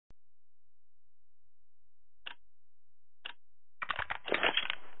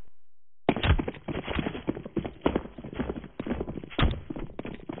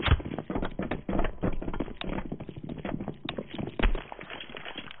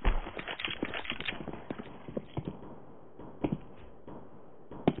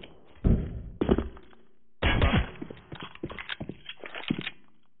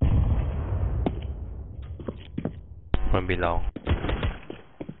belong.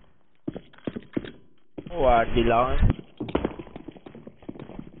 What belong?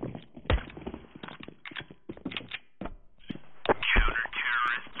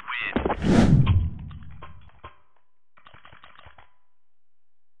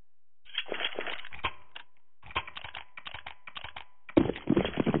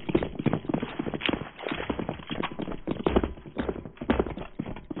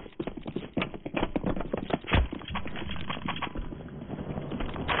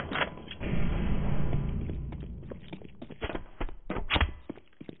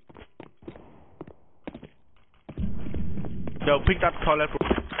 Yo, pick that toilet.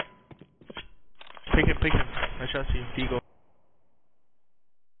 Pick him. I shall see. Digo.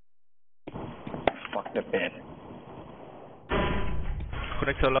 Fuck the bed.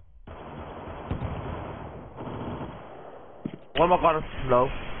 Connect to low. One more gun. Low.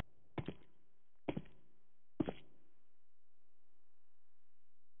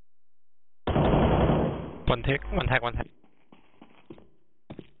 One tag.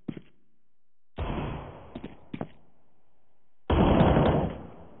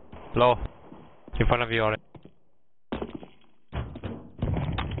 Low. In front of you already.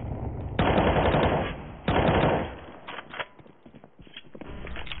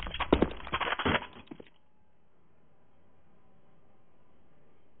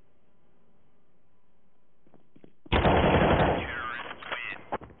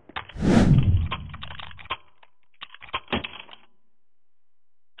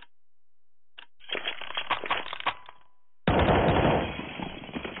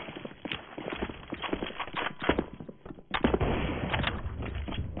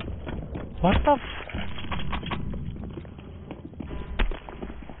 What the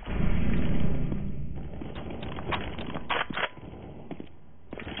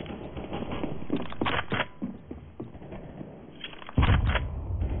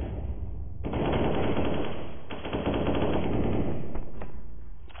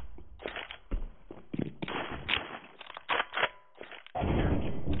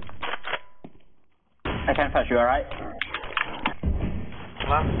I can fetch you, alright?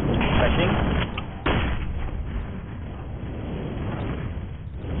 What? Fetching?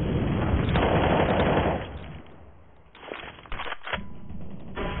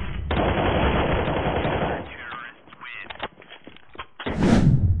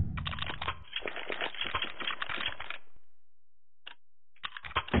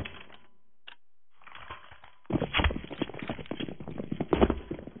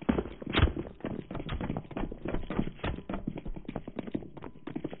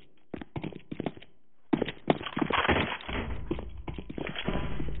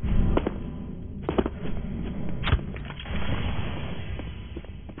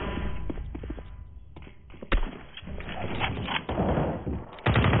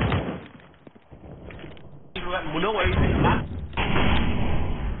 No way.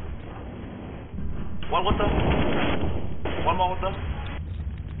 One water. One more water.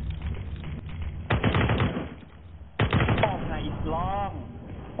 Oh, nice long.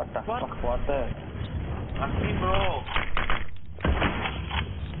 What the fuck, water? Lucky, bro.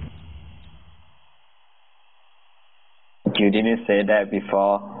 You didn't say that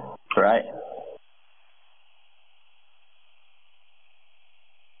before, right?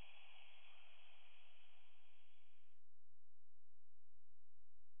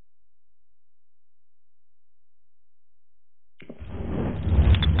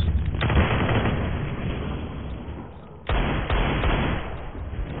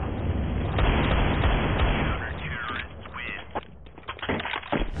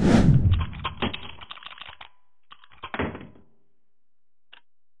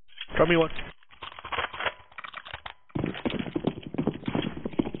 Drop me one.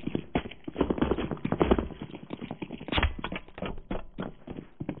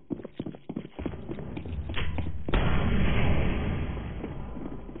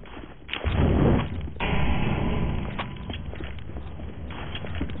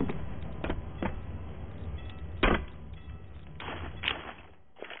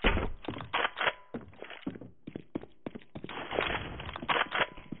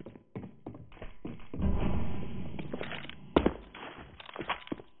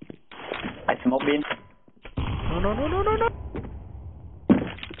 I smoke bin. No.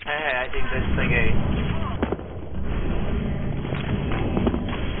 Hey, I think this thing A.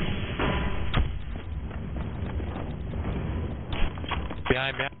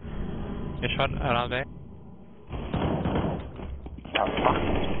 behind? You shot around there. Oh, fuck.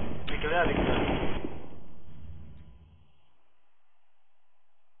 Declare.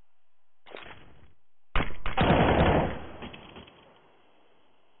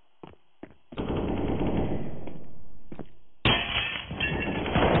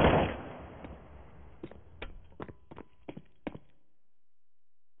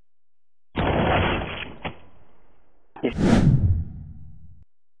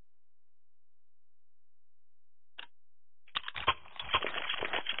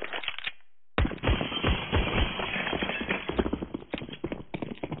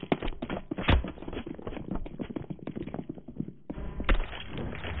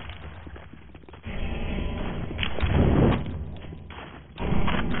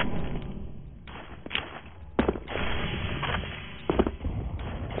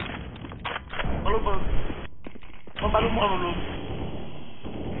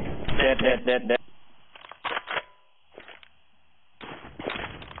 dead.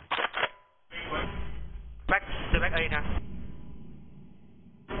 Back, the back A now.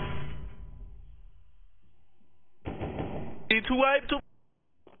 Two wide, two.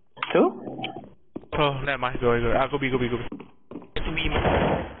 Two? Oh, never mind. Go. Go B. To B.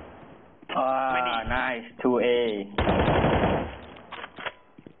 Ah, nice. 2A.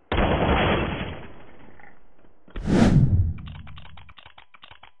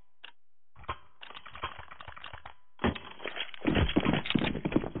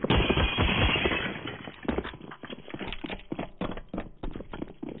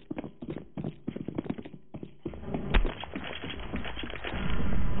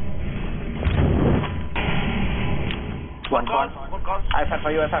 One con. I fight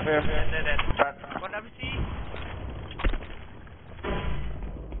for you. Dead. Start. One WC.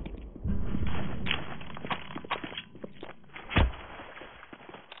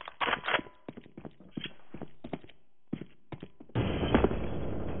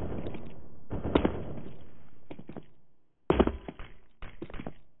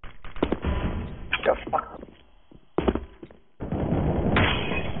 The fuck?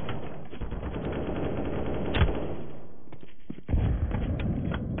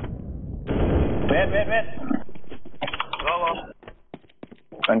 Wait. Go.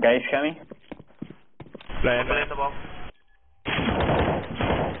 One guy is coming. Play the ball.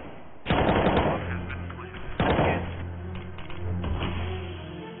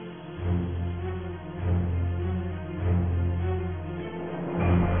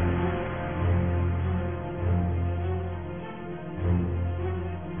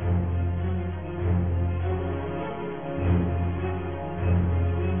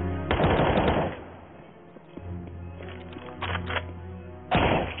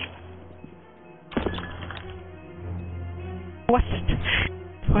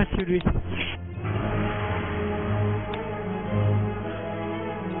 What you doing?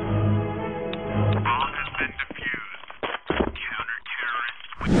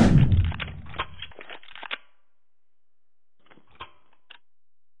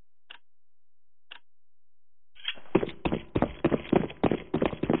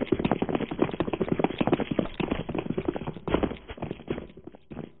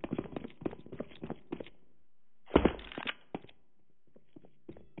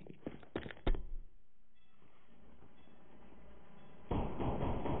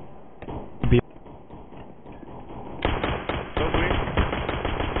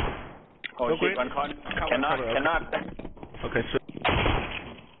 Oh shit, one con. Cannot. Okay, so.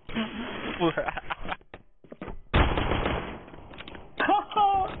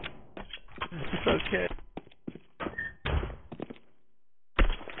 It's okay.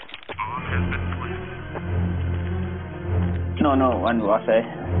 No, one was a.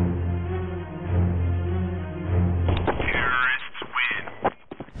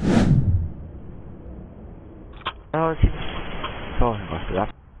 Oh, sí. Oh, my God.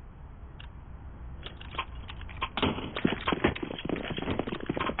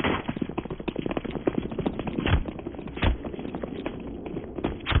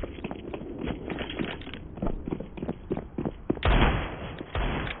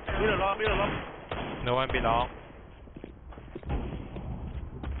 Middle long. No one belong.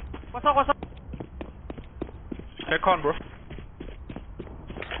 What's up? Check on, bro.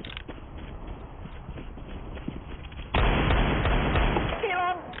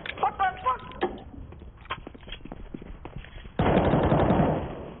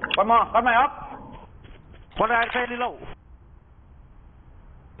 One more, got my up. One eye fairly low.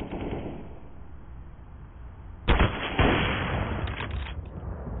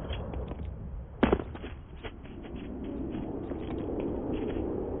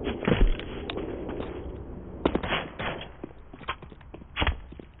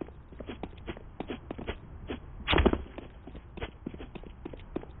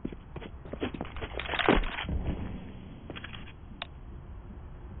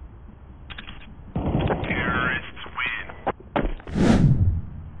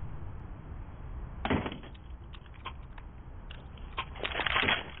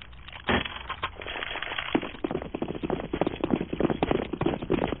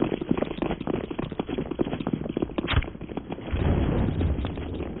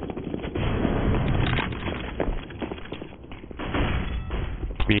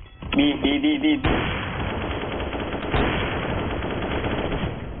 B.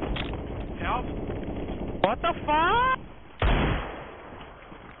 Help! What the fuck?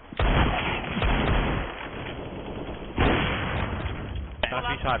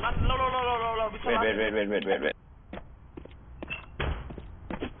 Last shot. Low. Wait.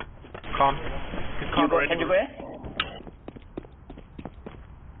 gone. He's You gone go, already. can you go?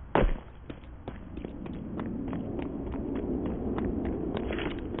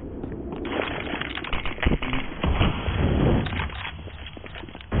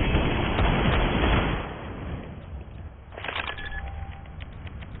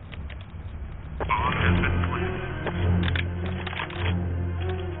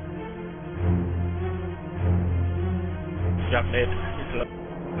 Yep, mid. He's low.